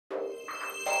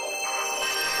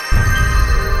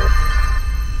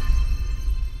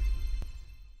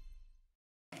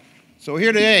So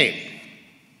here today,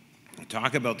 to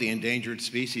talk about the Endangered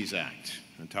Species Act.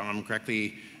 And Tom,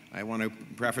 correctly, I want to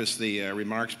preface the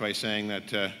remarks by saying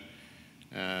that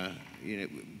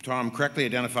Tom correctly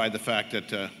identified the fact that,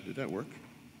 did that work?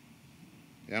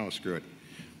 Yeah, well, screw it.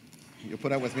 You'll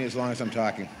put up with me as long as I'm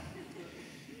talking.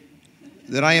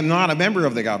 That I am not a member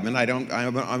of the government.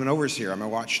 I'm an overseer. I'm a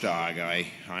watchdog.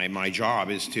 My job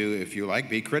is to, if you like,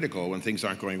 be critical when things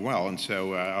aren't going well. And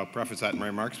so I'll preface that in my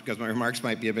remarks because my remarks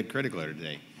might be a bit critical here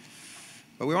today.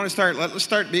 But we want to start, let's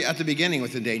start at the beginning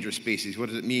with endangered species. What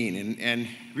does it mean? And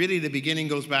really the beginning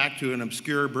goes back to an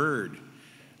obscure bird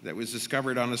that was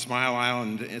discovered on a small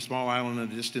island in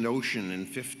the distant ocean in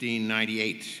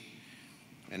 1598.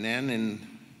 And then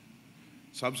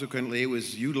subsequently, it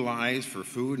was utilized for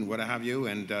food and what have you,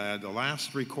 and the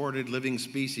last recorded living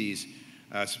species,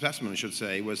 specimen I should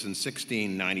say, was in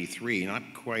 1693, not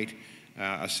quite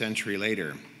a century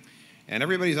later. And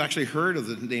everybody's actually heard of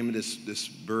the name of this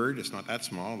bird. It's not that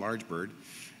small, a large bird,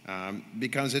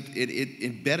 because it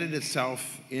embedded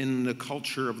itself in the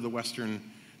culture of the Western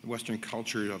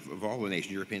culture of all the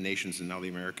nations, European nations and now the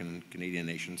American, Canadian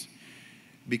nations,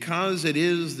 because it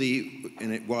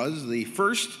was the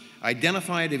first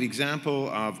identified example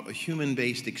of a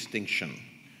human-based extinction.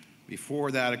 Before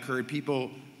that occurred,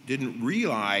 people didn't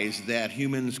realize that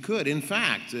humans could. In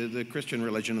fact, the Christian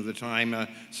religion of the time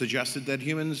suggested that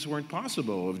humans weren't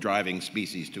possible of driving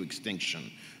species to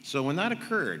extinction. So when that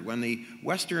occurred, when the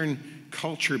Western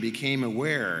culture became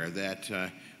aware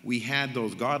that we had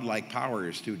those godlike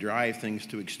powers to drive things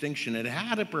to extinction, it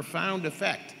had a profound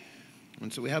effect.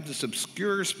 And so we have this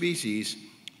obscure species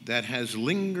that has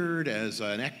lingered as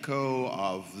an echo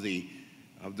of the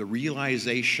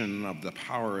realization of the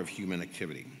power of human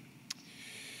activity.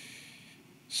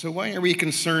 So why are we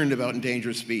concerned about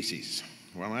endangered species?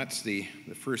 Well, that's the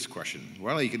first question.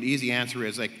 Well, the easy answer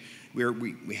is like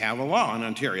we have a law in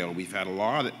Ontario. We've had a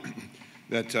law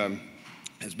that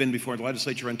has been before the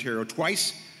legislature of Ontario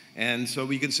twice, and so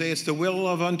we could say it's the will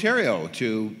of Ontario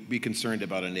to be concerned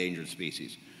about endangered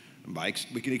species.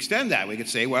 We could extend that. We could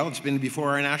say, well, it's been before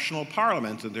our national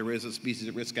parliament that there is a Species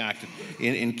at Risk Act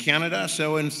in Canada,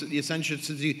 so essentially it's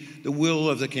the will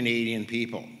of the Canadian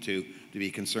people to be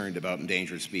concerned about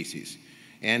endangered species.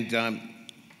 And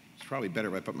it's probably better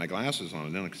if I put my glasses on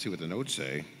and then I can see what the notes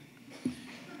say.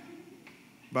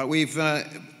 But we've,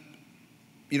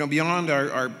 beyond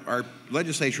our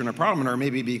legislature and our parliament, or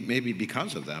maybe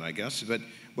because of that, I guess,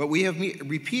 but we have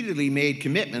repeatedly made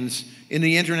commitments in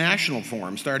the international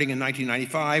forum, starting in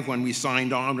 1995 when we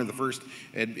signed on to the first,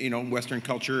 Western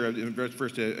culture,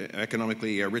 first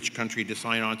economically rich country to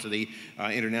sign on to the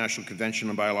International Convention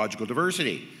on Biological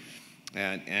Diversity.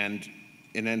 And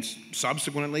then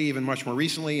subsequently, even much more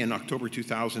recently, in October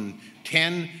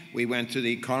 2010, we went to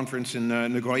the conference in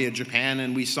Nagoya, Japan,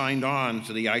 and we signed on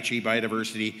to the Aichi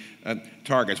biodiversity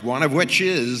targets, one of which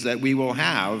is that we will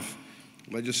have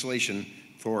legislation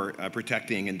for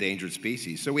protecting endangered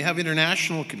species. So we have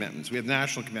international commitments, we have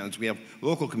national commitments, we have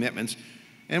local commitments,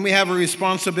 and we have a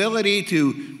responsibility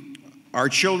to our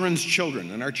children's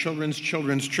children and our children's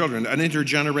children's children, an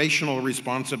intergenerational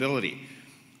responsibility,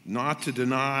 not to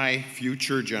deny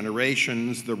future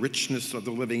generations the richness of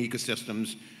the living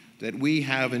ecosystems that we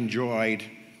have enjoyed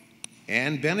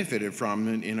and benefited from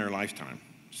in our lifetime.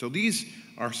 So these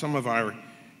are some of our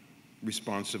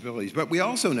responsibilities. But we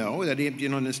also know that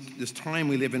in this time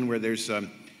we live in where there's a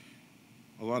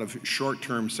lot of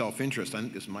short-term self-interest. I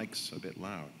think this mic's a bit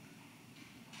loud.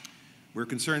 We're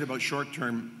concerned about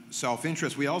short-term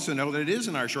self-interest. We also know that it is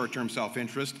in our short-term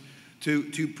self-interest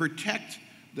to protect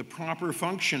the proper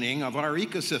functioning of our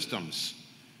ecosystems.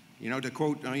 To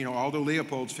quote Aldo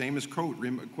Leopold's famous quote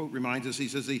reminds us, he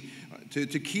says,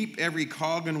 to keep every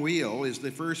cog and wheel is the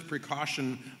first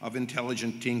precaution of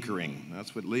intelligent tinkering.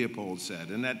 That's what Leopold said.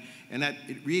 And that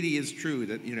it really is true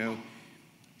that,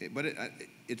 but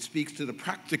it speaks to the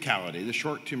practicality, the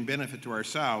short-term benefit to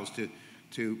ourselves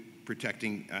to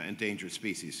protecting endangered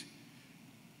species.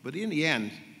 But in the end,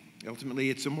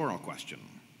 ultimately, it's a moral question.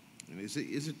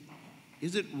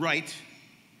 Is it right,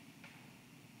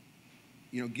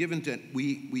 given that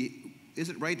is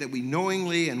it right that we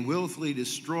knowingly and willfully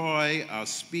destroy a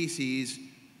species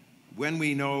when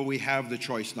we know we have the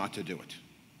choice not to do it?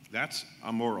 That's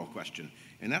a moral question,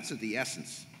 and that's at the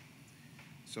essence.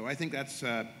 So I think that's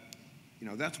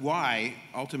why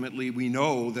ultimately we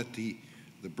know that the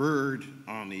bird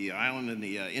on the island in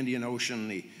the Indian Ocean,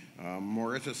 the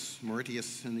Mauritius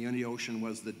in the Indian Ocean,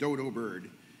 was the dodo bird.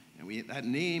 And that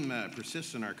name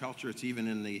persists in our culture. It's even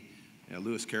in the,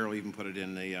 Lewis Carroll even put it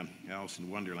in the Alice in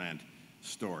Wonderland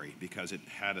story because it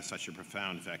had such a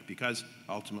profound effect, because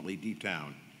ultimately deep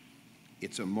down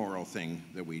it's a moral thing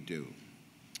that we do.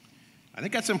 I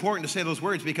think that's important to say those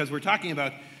words because we're talking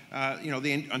about,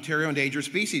 the Ontario Endangered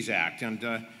Species Act. And,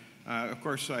 of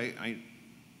course,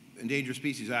 Endangered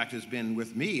Species Act has been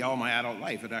with me all my adult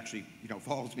life. It actually,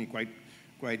 follows me quite,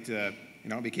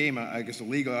 it became, I guess,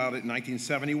 illegal out in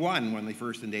 1971 when the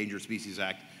first Endangered Species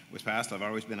Act was passed. I've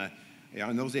always been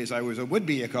in those days I was a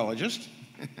would-be ecologist,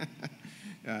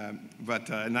 but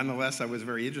nonetheless I was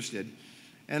very interested.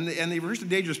 And the first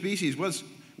endangered species was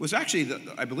actually,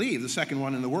 I believe, the second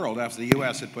one in the world after the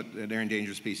U.S. had put their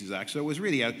Endangered Species Act. So it was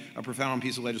really a profound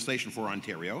piece of legislation for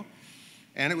Ontario.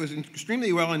 And it was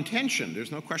extremely well-intentioned,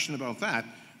 there's no question about that.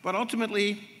 But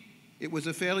ultimately, it was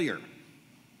a failure.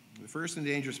 The first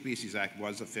Endangered Species Act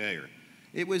was a failure.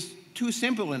 It was too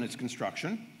simple in its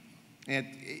construction. And,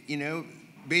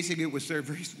 basically it was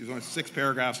 6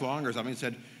 paragraphs long or something. It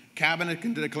said, Cabinet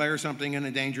can declare something an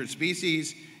endangered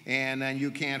species, and then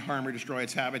you can't harm or destroy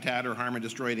its habitat or harm or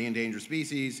destroy the endangered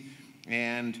species.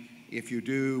 And if you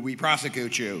do, we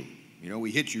prosecute you.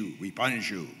 We hit you, we punish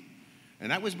you.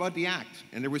 And that was about the act.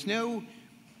 And there was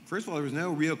first of all, there was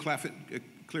no real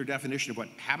clear definition of what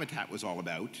habitat was all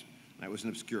about. That was an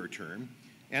obscure term.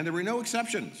 And there were no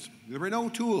exceptions. There were no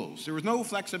tools. There was no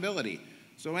flexibility.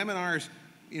 So M&R's,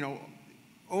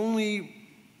 only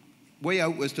way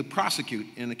out was to prosecute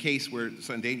in the case where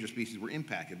some endangered species were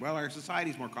impacted. Well, our society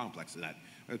is more complex than that.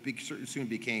 It soon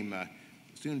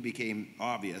became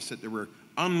obvious that there were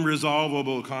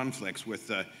unresolvable conflicts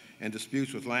with and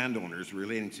disputes with landowners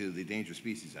relating to the Endangered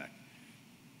Species Act.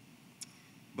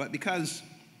 But because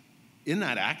in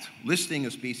that act, listing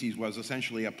a species was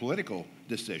essentially a political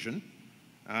decision,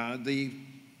 the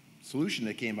solution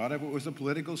that came out of it was a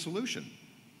political solution.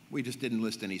 We just didn't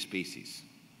list any species.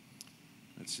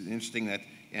 It's interesting that,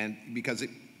 and because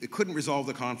it couldn't resolve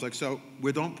the conflict, so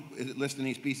we don't list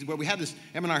any species. But we had this,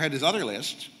 M&R had this other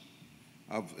list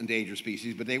of endangered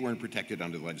species, but they weren't protected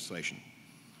under the legislation.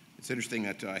 It's interesting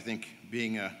that I think,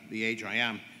 being the age I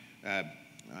am, I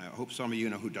hope some of you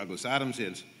know who Douglas Adams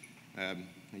is.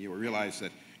 You will realize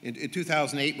that in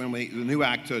 2008, when the new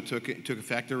act took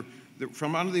effect,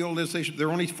 from under the old legislation, there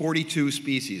were only 42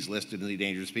 species listed in the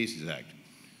Endangered Species Act.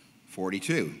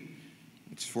 42.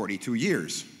 It's 42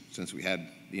 years since we had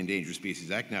the Endangered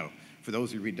Species Act. Now, for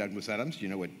those who read Douglas Adams, do you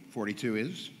know what 42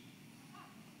 is?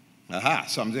 Aha,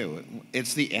 some do.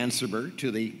 It's the answer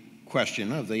to the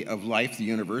question of life, the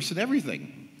universe, and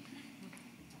everything.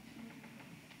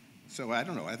 So I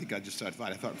don't know. I think I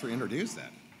thought to introduce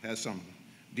that. It has some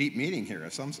deep meaning here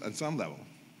at some level.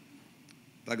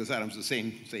 Douglas Adams is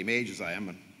the same age as I am,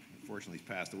 and unfortunately he's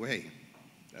passed away.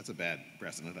 That's a bad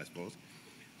precedent, I suppose.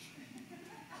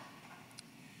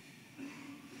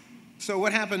 So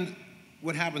what happened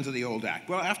to the old act?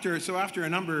 Well, after a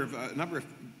number of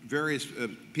various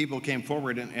people came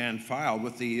forward and filed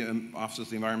with the Office of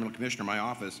the Environmental Commissioner, my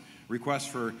office, requests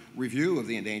for review of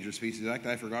the Endangered Species Act.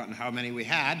 I've forgotten how many we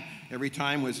had. Every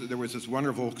time there was this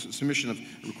wonderful submission of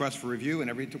requests for review, and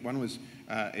every one was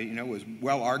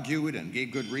well argued and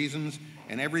gave good reasons,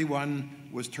 and every one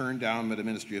was turned down by the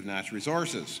Ministry of Natural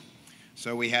Resources.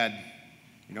 So we had,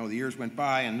 the years went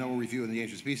by and no review of the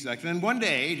Endangered Species Act. And then one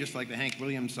day, just like the Hank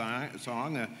Williams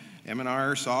song,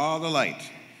 M&R saw the light.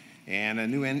 And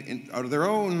out of their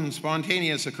own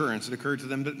spontaneous occurrence, it occurred to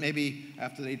them that maybe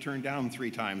after they turned down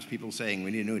 3 times people saying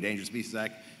we need a new Endangered Species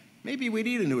Act, maybe we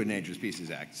need a new Endangered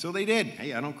Species Act. So they did.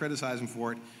 Hey, I don't criticize them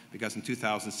for it, because in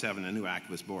 2007 a new act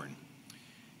was born.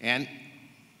 And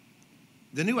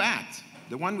the new act,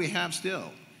 the one we have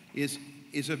still, is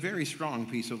a very strong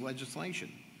piece of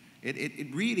legislation.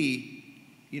 It really,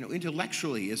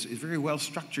 intellectually is a very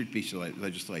well-structured piece of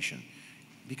legislation.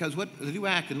 Because what the new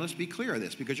act, and let's be clear of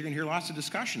this, because you're going to hear lots of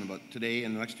discussion about today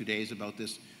and the next 2 days about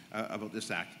this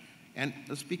act. And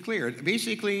let's be clear.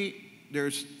 Basically,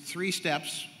 there's 3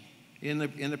 steps in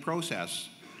the process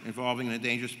involving an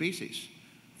endangered species.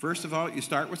 First of all, you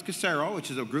start with CSIRO,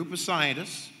 which is a group of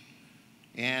scientists,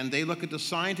 and they look at the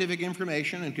scientific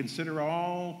information and consider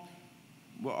all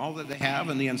that they have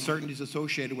and the uncertainties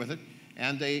associated with it,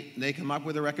 and they come up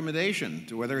with a recommendation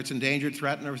to whether it's endangered,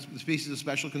 threatened, or species of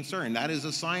special concern. That is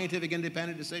a scientific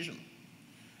independent decision.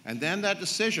 And then that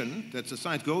decision, that's a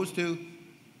science, goes to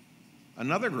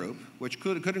another group, which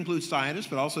could include scientists,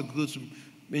 but also includes some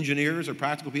engineers or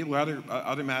practical people, or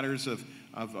other matters of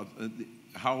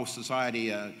how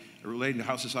society, relating to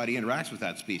how society interacts with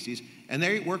that species. And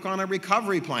they work on a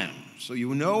recovery plan. So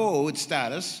its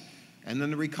status, and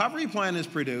then the recovery plan is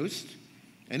produced.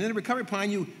 And in the recovery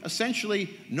plan, you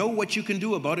essentially know what you can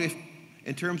do about it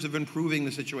in terms of improving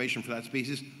the situation for that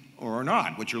species or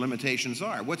not, what your limitations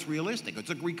are, what's realistic. It's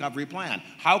a recovery plan.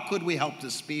 How could we help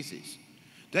this species?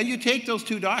 Then you take those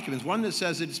two documents, one that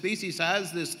says that the species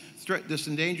has this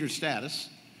endangered status,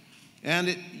 and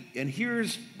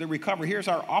here's the recovery, here's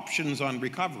our options on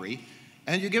recovery,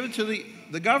 and you give it to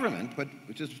the government,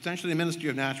 which is potentially the Ministry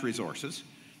of Natural Resources,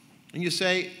 and you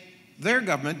say, their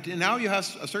government, and now you have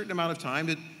a certain amount of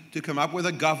time to come up with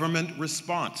a government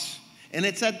response. And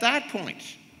it's at that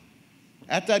point,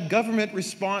 at that government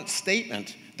response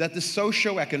statement, that the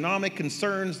socio-economic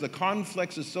concerns, the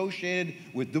conflicts associated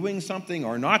with doing something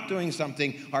or not doing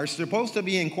something are supposed to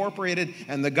be incorporated,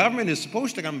 and the government is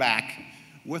supposed to come back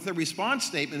with a response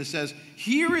statement that says,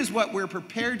 here is what we're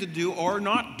prepared to do or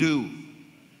not do.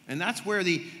 And that's where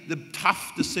the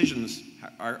tough decisions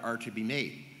are to be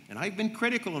made. And I've been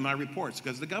critical in my reports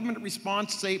because the government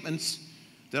response statements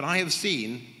that I have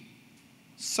seen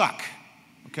suck.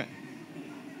 Okay.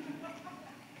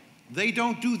 They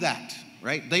don't do that,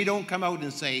 right? They don't come out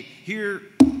and say, here,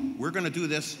 we're going to do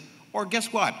this. Or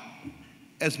guess what?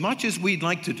 As much as we'd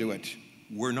like to do it,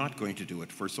 we're not going to do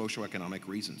it for socioeconomic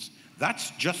reasons.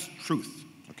 That's just truth,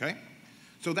 okay?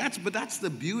 So that's the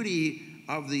beauty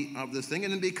of this thing.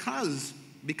 And then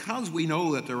because we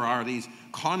know that there are these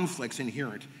conflicts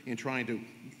inherent in trying to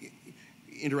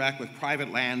interact with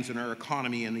private lands in our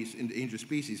economy and these endangered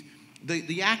species,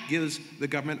 the Act gives the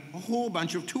government a whole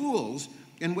bunch of tools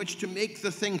in which to make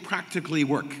the thing practically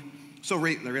work. So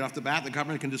right off the bat, the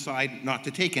government can decide not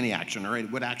to take any action, or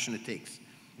what action it takes.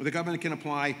 Well, the government can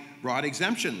apply broad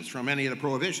exemptions from any of the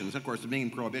prohibitions. Of course, the main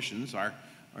prohibitions are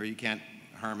you can't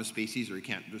harm a species or you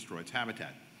can't destroy its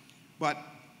habitat. But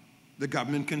the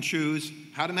government can choose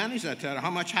how to manage that, how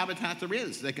much habitat there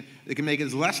is. They can make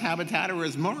as less habitat or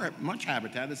as much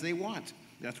habitat as they want.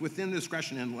 That's within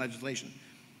discretion in the legislation.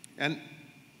 And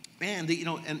at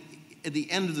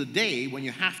the end of the day, when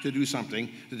you have to do something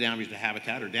to damage the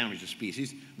habitat or damage the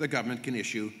species, the government can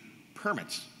issue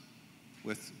permits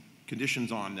with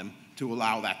conditions on them to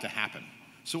allow that to happen.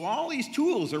 So all these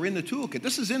tools are in the toolkit.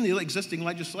 This is in the existing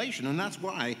legislation, and that's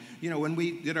why, when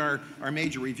we did our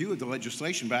major review of the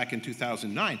legislation back in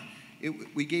 2009,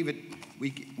 we gave it,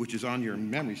 which is on your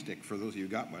memory stick for those of you who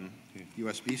got one,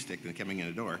 USB stick that's coming in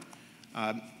the door.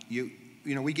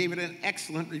 We gave it an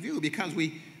excellent review because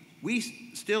we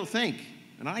still think,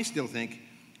 and I still think,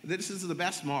 that this is the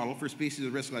best model for species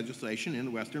of risk legislation in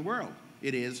the Western world.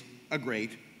 It is a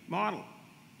great model.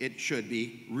 It should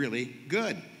be really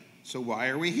good. So why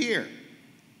are we here?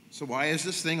 So why is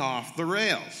this thing off the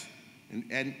rails?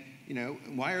 And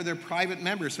why are there private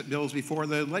members bills before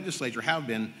the legislature have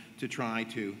been to try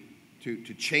to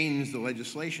change the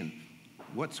legislation?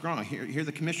 What's wrong? Here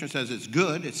the commissioner says it's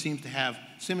good. It seems to have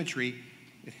symmetry,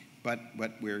 but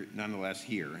we're nonetheless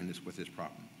here with this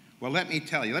problem. Well, let me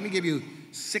tell you. Let me give you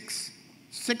six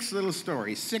little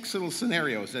stories, 6 little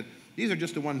scenarios that these are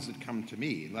just the ones that come to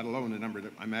me, let alone the number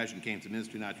that I imagine came to the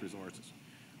Ministry of Natural Resources.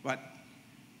 But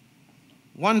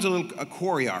one's a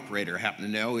quarry operator, I happen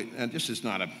to know. This is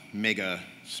not a mega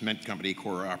cement company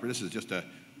quarry operator. This is just a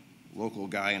local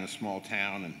guy in a small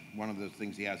town, and one of the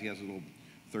things he has a little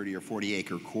 30 or 40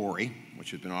 acre quarry,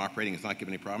 which has been operating. It's not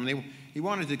giving any problem. He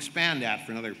wanted to expand that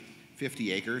for another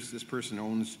 50 acres. This person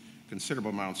owns considerable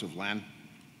amounts of land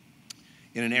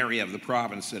in an area of the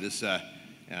province that is,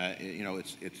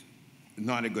 it's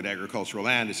not a good agricultural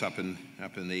land. It's up in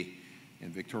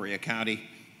Victoria County.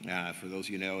 For those of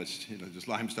you who know, it's just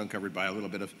limestone covered by a little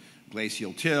bit of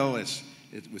glacial till.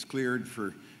 It was cleared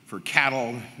for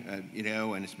cattle,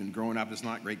 and it's been growing up. It's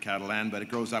not great cattle land, but it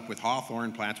grows up with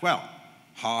hawthorn plants. Well,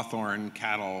 hawthorn,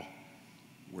 cattle,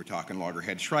 we're talking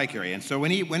loggerhead shrike area. And so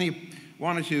when he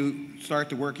wanted to start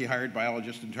the work, he hired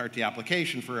biologists to start the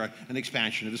application for an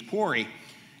expansion of his quarry.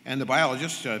 And the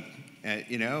biologists, saw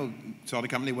the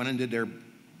company went and did their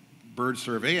bird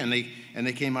survey, and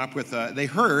they came up with, they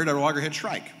heard a loggerhead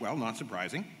shrike. Well, not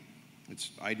surprising.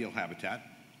 It's ideal habitat.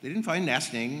 They didn't find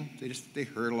nesting. They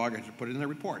heard a loggerhead, put it in their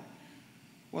report.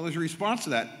 Well, as a response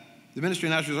to that, the Ministry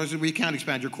of Natural Resources said, well, you can't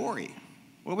expand your quarry.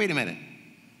 Well, wait a minute.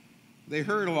 They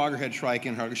heard a loggerhead shrike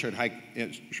in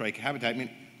loggerhead shrike habitat. I mean,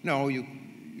 no,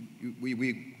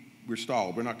 we're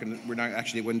stalled.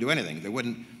 They wouldn't do anything. They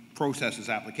wouldn't process his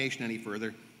application any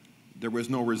further. There was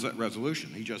no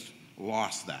resolution. He just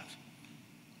lost that.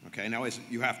 Okay, now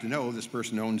you have to know this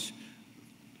person owns,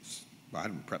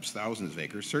 perhaps thousands of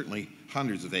acres, certainly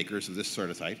hundreds of acres of this sort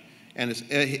of site, and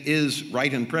is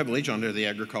right and privilege under the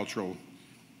agricultural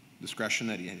discretion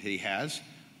that he has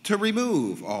to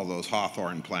remove all those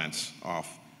hawthorn plants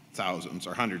off thousands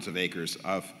or hundreds of acres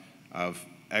of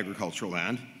agricultural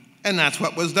land, and that's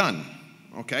what was done.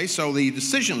 Okay, so the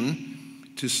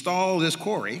decision to stall this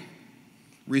quarry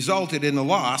resulted in the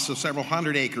loss of several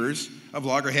hundred acres of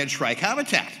loggerhead shrike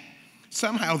habitat.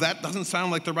 Somehow that doesn't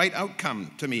sound like the right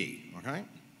outcome to me, okay?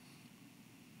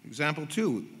 Example 2,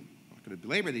 I'm not going to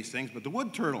belabor these things, but the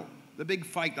wood turtle, the big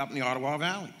fight up in the Ottawa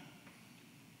Valley.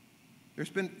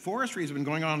 Forestry has been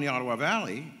going on in the Ottawa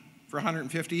Valley for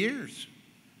 150 years.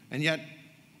 And yet,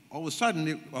 all of a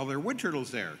sudden, well, there are wood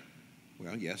turtles there.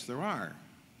 Well, yes, there are.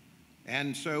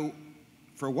 And so,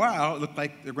 for a while, it looked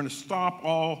like they're going to stop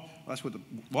all, that's what the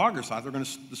loggers thought, they're going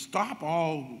to stop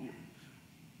all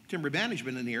timber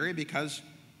management in the area because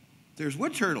there's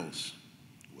wood turtles.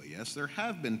 Well, yes, there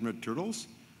have been wood turtles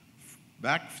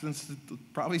back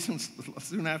probably since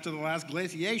soon after the last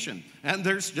glaciation, and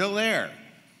they're still there.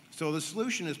 So the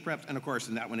solution is perhaps, and of course,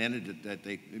 and that one ended that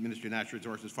the Ministry of Natural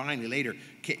Resources finally later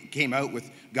came out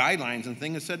with guidelines and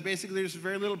things that said basically there's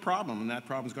very little problem, and that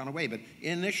problem's gone away. But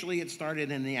initially it started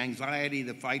in the anxiety,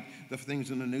 the fight, the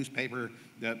things in the newspaper,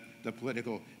 the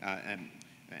political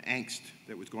angst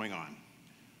that was going on.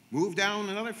 Moved down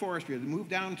another forestry, moved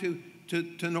down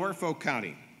to Norfolk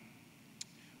County,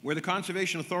 where the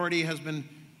Conservation Authority has been,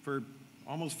 for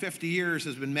almost 50 years,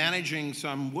 has been managing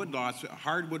some woodlots,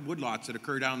 hardwood woodlots that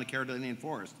occur down in the Carolinian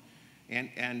forest.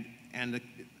 And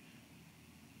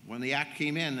when the act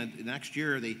came in, the next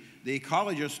year, the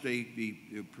ecologist,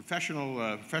 the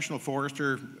professional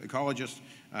forester, ecologist,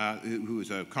 who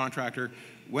was a contractor,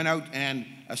 went out and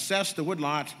assessed the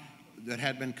woodlot that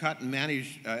had been cut and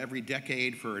managed every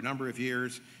decade for a number of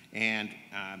years, and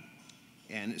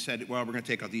said, well, we're going to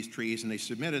take out these trees, and they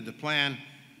submitted the plan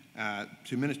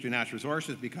to Ministry of Natural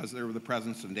Resources because there were the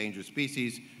presence of endangered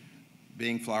species,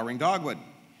 being flowering dogwood.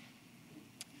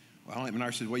 Well,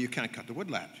 MNR said, well, you can't cut the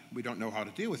woodlot. We don't know how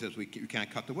to deal with this. You can't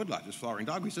cut the woodlot. There's flowering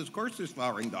dogwood. He says, of course there's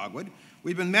flowering dogwood.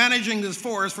 We've been managing this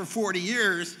forest for 40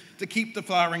 years to keep the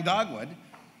flowering dogwood,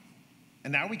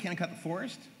 and now we can't cut the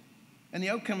forest? And the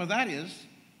outcome of that is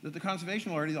that the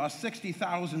Conservation Authority lost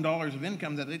 $60,000 of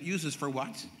income that it uses for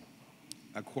what?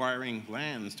 Acquiring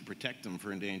lands to protect them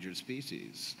for endangered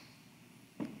species.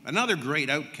 Another great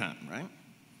outcome, right?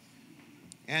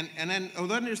 And then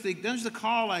there's the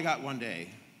call I got one day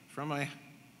from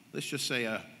let's just say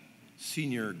a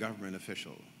senior government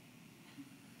official,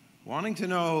 wanting to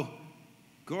know,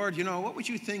 Gord, what would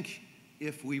you think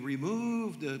if we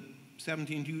removed the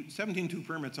 17.2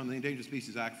 permits on the Endangered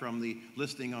Species Act from the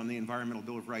listing on the Environmental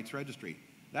Bill of Rights Registry?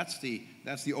 That's the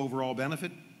overall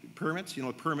benefit permits,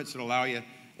 permits that allow you,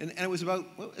 and it was about,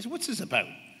 what's this about?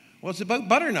 Well, it's about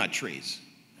butternut trees.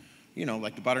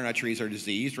 Like the butternut trees are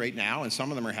diseased right now, and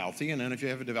some of them are healthy, and then if you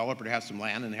have a developer that has some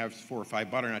land and they have 4 or 5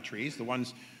 butternut trees, the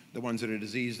ones that are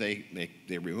diseased, they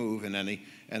remove, and then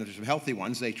and if there's some healthy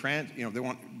ones, they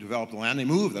want to develop the land, they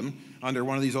move them under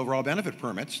one of these overall benefit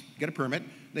permits, get a permit,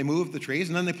 they move the trees,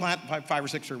 and then they plant 5 or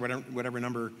 6 or whatever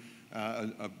number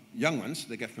of young ones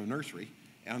they get from the nursery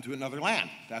onto another land.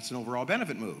 That's an overall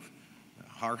benefit move.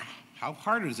 How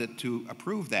hard is it to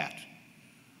approve that?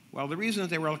 Well, the reason that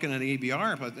they were looking at an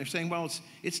EBR, but they're saying, well,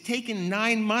 it's taken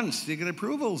 9 months to get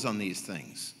approvals on these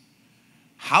things.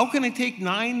 How can it take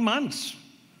 9 months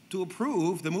to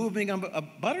approve the moving of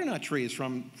butternut trees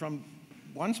from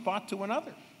one spot to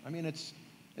another? I mean,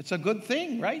 it's a good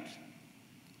thing, right?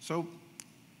 So,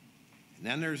 and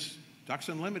then there's Ducks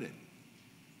Unlimited.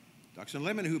 Ducks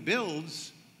Unlimited, who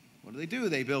builds, what do?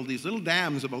 They build these little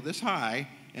dams about this high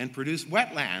and produce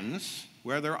wetlands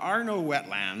where there are no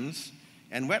wetlands,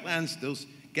 and wetlands, those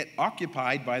get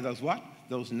occupied by those what?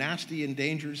 Those nasty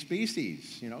endangered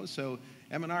species, So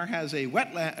MNR has a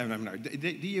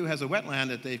wetland, DU has a wetland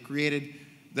that they've created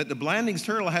that the Blandings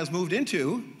turtle has moved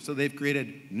into, so they've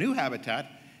created new habitat,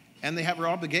 and they have an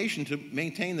obligation to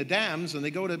maintain the dams, and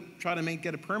they go to try to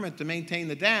get a permit to maintain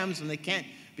the dams, and they can't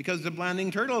because the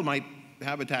Blanding turtle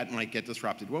habitat might get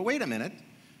disrupted. Well, wait a minute.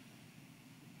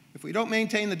 If we don't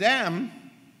maintain the dam,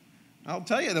 I'll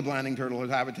tell you the Blanding turtle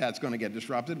habitat's going to get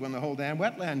disrupted when the whole damn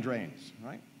wetland drains,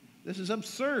 right? This is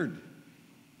absurd.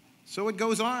 So it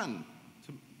goes on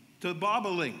to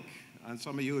bobolink. And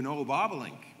some of you know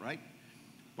bobolink, right?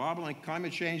 Bobolink,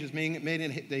 climate change is made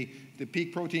in the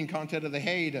peak protein content of the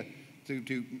hay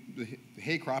the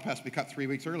hay crop has to be cut 3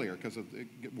 weeks earlier because of the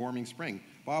warming spring.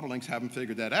 Bobolinks haven't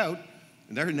figured that out,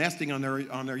 and they're nesting on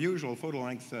their usual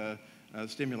photo-length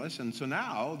stimulus, and so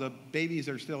now the babies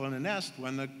are still in the nest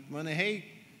when the hay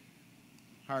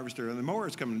harvester and the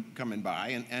mowers coming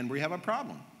by, and we have a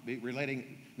problem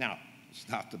relating. Now, it's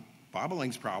not the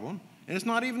bobolink's problem, and it's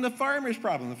not even the farmer's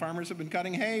problem. The farmers have been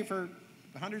cutting hay for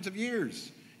hundreds of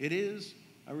years. It is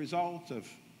a result of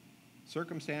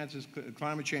circumstances,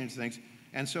 climate change things,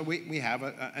 and so we have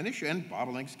an issue, and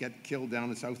bobolinks get killed down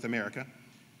in South America.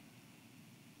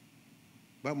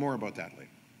 But more about that later.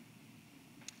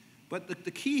 But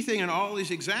the key thing in all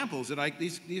these examples,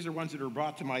 these are ones that are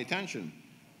brought to my attention,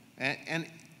 and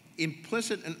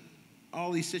implicit in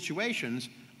all these situations,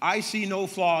 I see no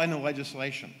flaw in the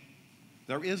legislation.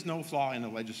 There is no flaw in the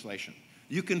legislation.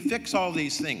 You can fix all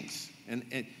these things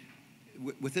and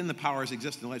within the powers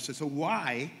existing in the legislation. So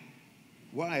why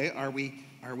are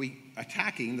we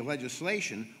attacking the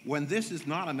legislation when this is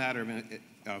not a matter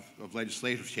of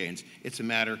legislative change? It's a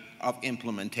matter of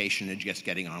implementation and just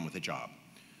getting on with the job.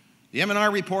 The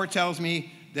M&R report tells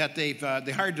me that they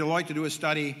hired Deloitte to do a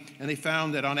study, and they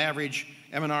found that on average,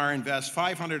 M&R invests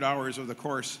 500 hours over the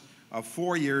course of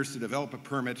 4 years to develop a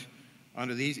permit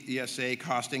under the ESA,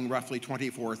 costing roughly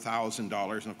 $24,000.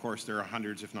 And of course, there are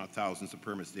hundreds, if not thousands, of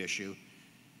permits to issue.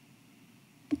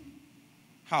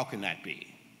 How can that be?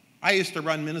 I used to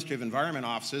run Ministry of Environment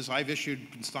offices. I've issued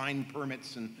and signed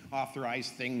permits and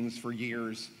authorized things for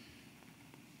years.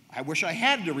 I wish I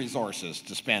had the resources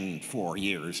to spend 4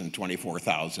 years and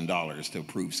 $24,000 to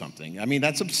approve something. I mean,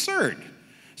 that's absurd.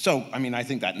 So, I mean, I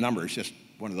think that number is just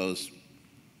one of those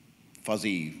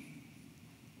fuzzy,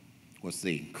 what's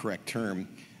the correct term,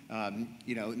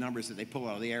 numbers that they pull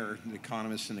out of the air, the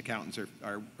economists and accountants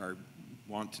are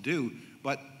want to do.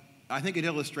 But I think it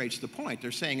illustrates the point.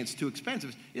 They're saying it's too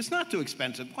expensive. It's not too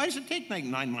expensive. Why does it take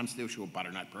 9 months to issue a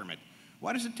butternut permit?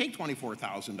 Why does it take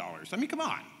 $24,000? I mean, come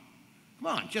on.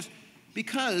 Come on, just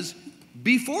because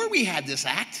before we had this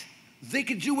act, they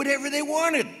could do whatever they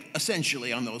wanted,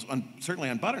 essentially,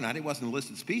 certainly on butternut. It wasn't a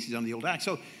listed species on the old act.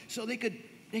 So they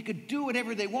could do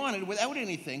whatever they wanted without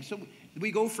anything. So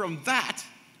we go from that,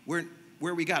 where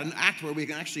we got an act where we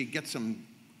can actually get some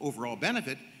overall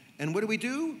benefit, and what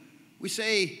do? We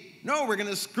say, no, we're going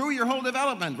to screw your whole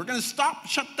development. We're going to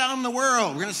shut down the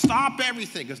world. We're going to stop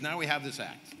everything, because now we have this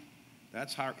act.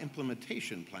 That's our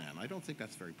implementation plan. I don't think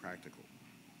that's very practical.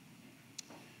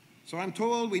 So I'm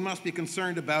told we must be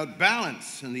concerned about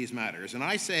balance in these matters, and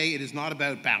I say it is not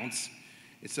about balance.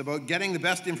 It's about getting the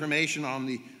best information on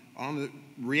the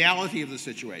reality of the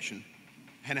situation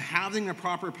and having a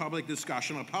proper public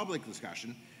discussion,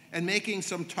 and making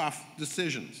some tough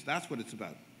decisions. That's what it's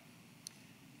about.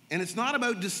 And it's not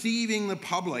about deceiving the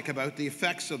public about the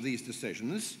effects of these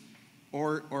decisions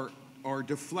or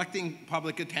deflecting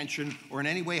public attention or in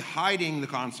any way hiding the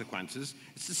consequences.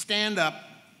 It's to stand up.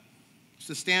 It's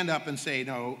to stand up and say,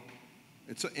 no,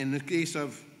 in the case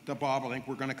of the bobolink,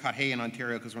 we're going to cut hay in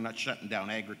Ontario because we're not shutting down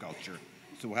agriculture,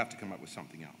 so we'll have to come up with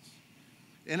something else.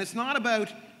 And it's not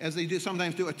about, as they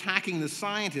sometimes do, attacking the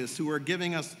scientists who are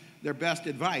giving us their best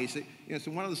advice.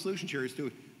 So one of the solutions here is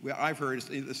I've heard is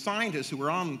the scientists who are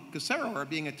on Casero are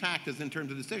being attacked in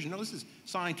terms of decision. No, this is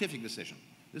scientific decision.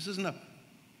 This isn't a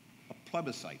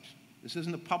plebiscite. This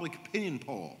isn't a public opinion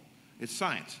poll. It's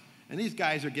science. And these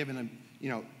guys are giving them,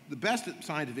 the best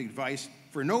scientific advice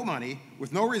for no money,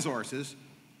 with no resources,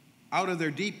 out of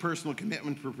their deep personal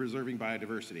commitment for preserving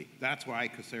biodiversity. That's why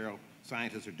Casero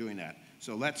scientists are doing that.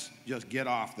 So let's just get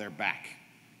off their back.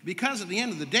 Because at the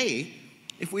end of the day,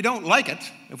 if we don't like it,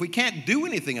 if we can't do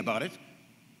anything about it,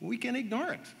 we can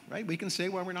ignore it, right? We can say,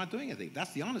 well, we're not doing anything.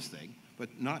 That's the honest thing, but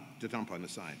not to dump on the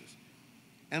scientists.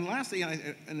 And lastly,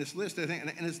 in this list, I think,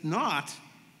 and it's not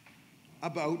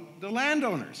about the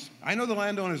landowners. I know the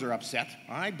landowners are upset.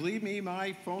 Believe me,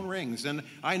 my phone rings, and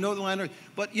I know the landowners.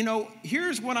 But,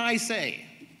 here's what I say.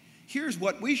 Here's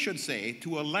what we should say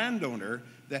to a landowner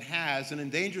that has an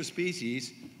endangered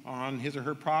species on his or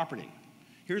her property.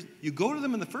 You go to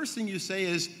them, and the first thing you say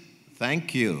is,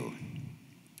 thank you.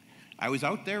 I was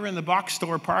out there in the box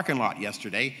store parking lot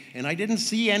yesterday, and I didn't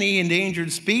see any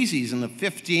endangered species in the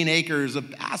 15 acres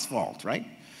of asphalt, right?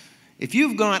 If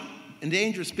you've got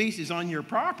endangered species on your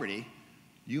property,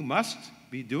 you must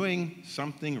be doing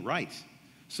something right.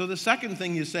 So the second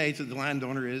thing you say to the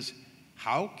landowner is,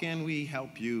 how can we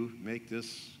help you make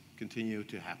this continue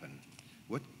to happen?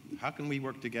 How can we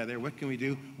work together? What can we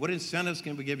do? What incentives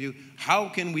can we give you? How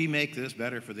can we make this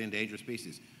better for the endangered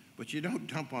species? But you don't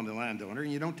dump on the landowner,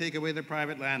 and you don't take away their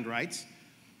private land rights.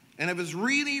 And if it's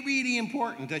really, really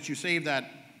important that you save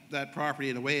that property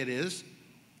in the way it is,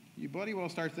 you bloody well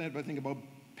start thinking about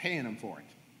paying them for it.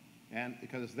 And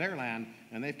because it's their land,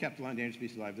 and they've kept the endangered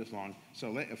species alive this long,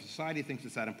 so if society thinks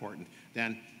it's that important,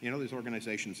 then there's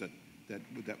organizations that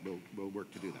will work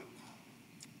to do that.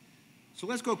 So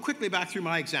let's go quickly back through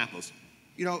my examples.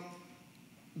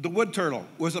 The wood turtle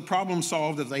was a problem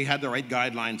solved if they had the right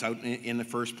guidelines out in the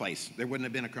first place. There wouldn't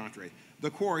have been a controversy.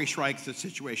 The quarry shrike's the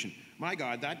situation. My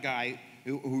God, that guy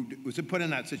who was put in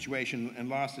that situation and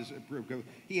lost his,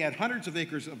 he had hundreds of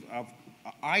acres of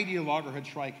ideal loggerhead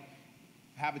shrike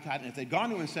habitat, and if they'd gone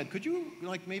to him and said, could you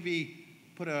maybe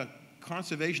put a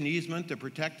conservation easement to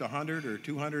protect 100 or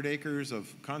 200 acres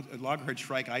of loggerhead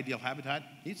shrike ideal habitat,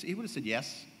 he would have said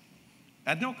yes,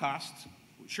 at no cost,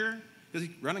 sure, because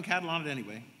he's running cattle on it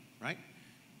anyway, right?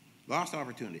 Lost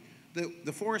opportunity.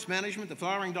 The forest management, the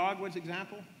flowering dogwoods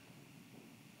example,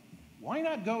 why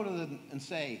not go to them and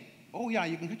say, oh yeah,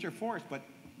 you can cut your forest, but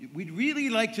we'd really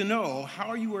like to know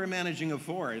how you are managing a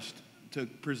forest to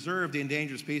preserve the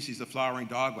endangered species of flowering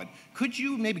dogwood. Could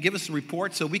you maybe give us a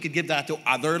report so we could give that to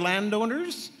other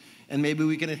landowners? And maybe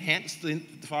we can enhance the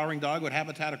flowering dogwood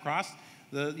habitat across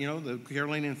the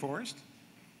Carolinian forest?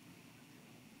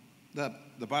 The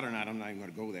butternut, I'm not even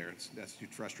going to go there. That's too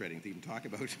frustrating to even talk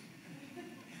about.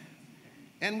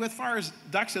 And with far as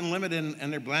Ducks Unlimited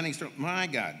and their blending, my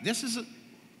God, this is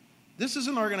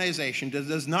an organization that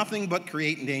does nothing but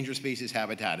create endangered species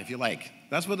habitat, if you like.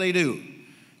 That's what they do.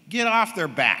 Get off their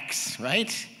backs,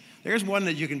 right? There's one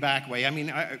that you can back away. I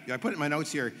mean, I put it in my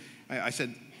notes here. I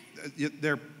said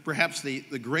they're perhaps the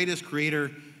greatest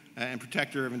creator and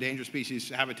protector of endangered species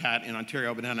habitat in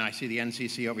Ontario, but then I see the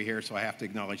NCC over here, so I have to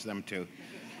acknowledge them too.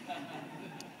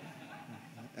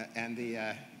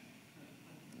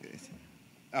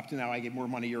 Up to now, I give more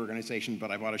money to your organization, but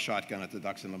I bought a shotgun at the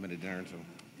Ducks Unlimited dinner, so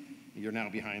you're now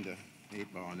behind the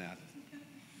 8-ball on that.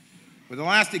 But the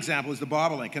last example is the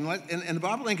bobolink. And the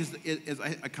bobolink is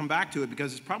I come back to it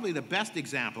because it's probably the best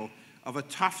example of a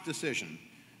tough decision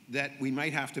that we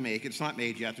might have to make. It's not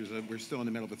made yet. We're still in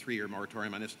the middle of a 3-year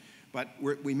moratorium on this. But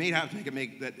we may have to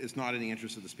make that it's not in the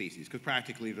interest of the species, because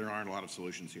practically there aren't a lot of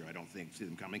solutions here. I don't see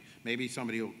them coming. Maybe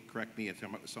somebody will correct me if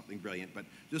it's something brilliant. But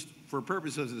just for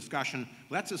purposes of discussion,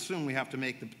 let's assume we have to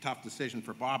make the tough decision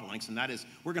for bobolinks, and that is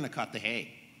we're going to cut the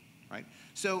hay, right?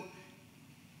 So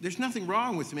there's nothing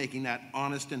wrong with making that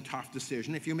honest and tough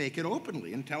decision if you make it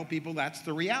openly and tell people that's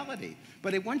the reality.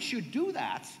 But once you do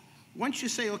that, once you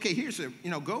say, okay, here's a,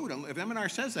 go to, if M&R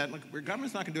says that, look, the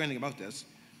government's not going to do anything about this,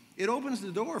 it opens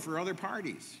the door for other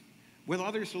parties with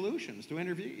other solutions to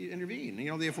intervene.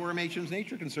 The aforementioned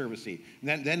Nature Conservancy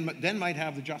then might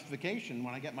have the justification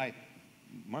when I get my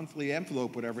monthly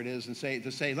envelope, whatever it is, and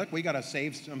say, look, we got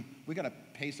to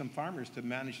pay some farmers to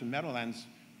manage some meadowlands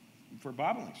for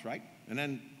bobolinks, right? And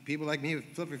then people like me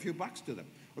flip a few bucks to them.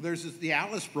 Well, there's the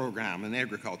ALICE program in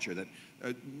agriculture that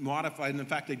modified, and in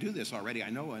fact, they do this already. I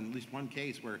know in at least one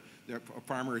case where a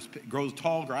farmer grows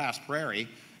tall grass prairie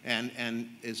and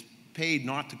is paid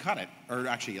not to cut it, or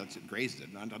actually grazes it,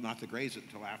 not to graze it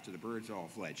until after the birds are all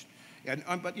fledged.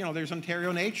 But there's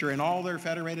Ontario Nature and all their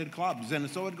federated clubs, and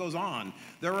so it goes on.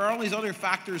 There are all these other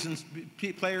factors and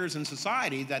players in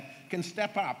society that can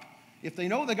step up. If they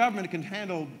know the government can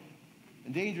handle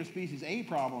endangered species A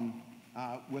problem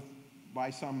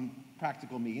by some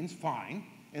practical means, fine.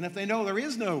 And if they know there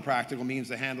is no practical means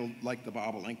to handle, like the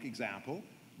bobolink example,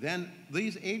 then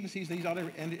these agencies, these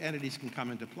other entities can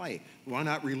come into play. Why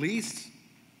not release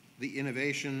the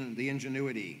innovation, the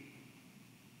ingenuity?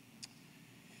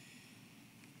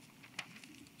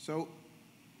 So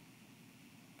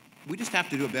we just have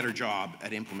to do a better job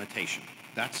at implementation.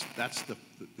 That's the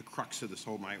crux of this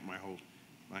whole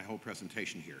my whole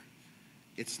presentation here.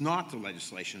 It's not the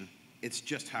legislation, it's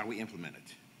just how we implement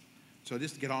it. So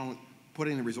just get on with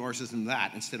putting the resources in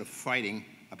that instead of fighting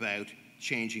about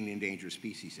changing the Endangered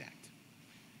Species Act.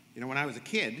 When I was a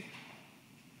kid,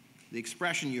 the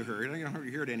expression you heard, I don't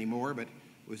hear it anymore, but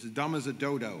it was as dumb as a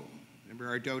dodo. Remember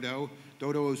our dodo?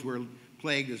 Dodos were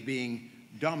plagued as being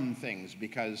dumb things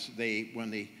because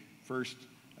when the first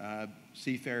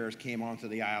seafarers came onto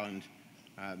the island,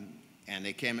 and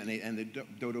they came, and the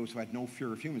dodos had no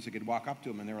fear of humans. They could walk up to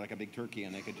them, and they were like a big turkey,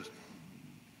 and they could just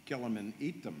kill them and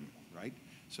eat them, right?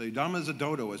 So dumb as a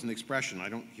dodo is an expression. I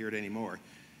don't hear it anymore.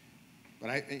 But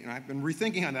I've been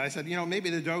rethinking on that. I said, maybe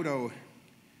the dodo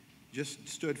just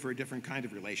stood for a different kind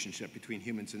of relationship between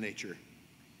humans and nature.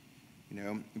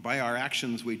 By our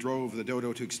actions, we drove the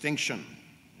dodo to extinction.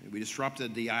 We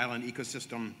disrupted the island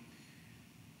ecosystem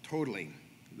totally.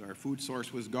 Our food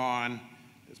source was gone.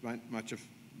 As much of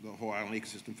the whole island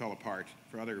ecosystem fell apart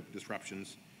for other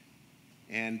disruptions.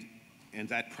 And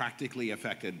that practically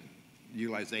affected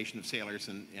utilization of sailors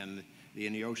in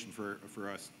the ocean for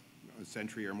a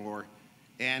century or more.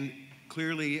 And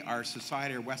clearly our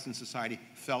society, our Western society,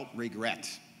 felt regret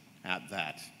at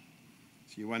that.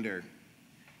 So you wonder,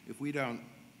 if we don't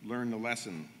learn the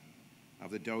lesson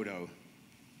of the dodo,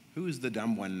 who's the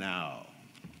dumb one now?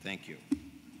 Thank you.